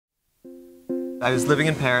I was living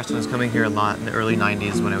in Paris and I was coming here a lot in the early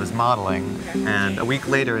 90s when I was modeling, and a week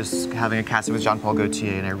later I was having a casting with Jean-Paul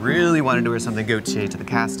Gaultier, and I really wanted to wear something Gaultier to the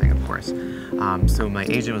casting, of course. So my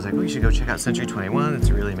agent was like, well, you should go check out Century 21, it's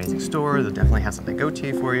a really amazing store, they'll definitely have something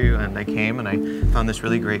Gaultier for you. And I came and I found this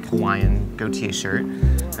really great Hawaiian Gaultier shirt.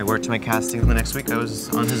 I wore it to my casting, and the next week I was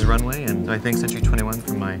on his runway, and I thank Century 21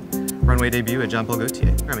 for my runway debut at Jean-Paul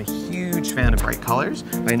Gaultier. I'm a huge fan of bright colors,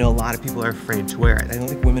 but I know a lot of people are afraid to wear it. I don't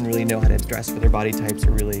think women really know how to dress for their body types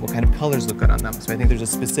or really what kind of colors look good on them. So I think there's a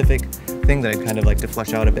specific thing that I'd kind of like to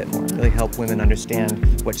flesh out a bit more, really help women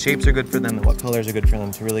understand what shapes are good for them and what colors are good for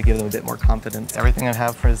them to really give them a bit more confidence. Everything I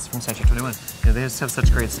have is from Century 21. You know, they just have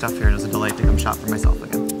such great stuff here, and it was a delight to come shop for myself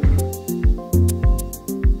again.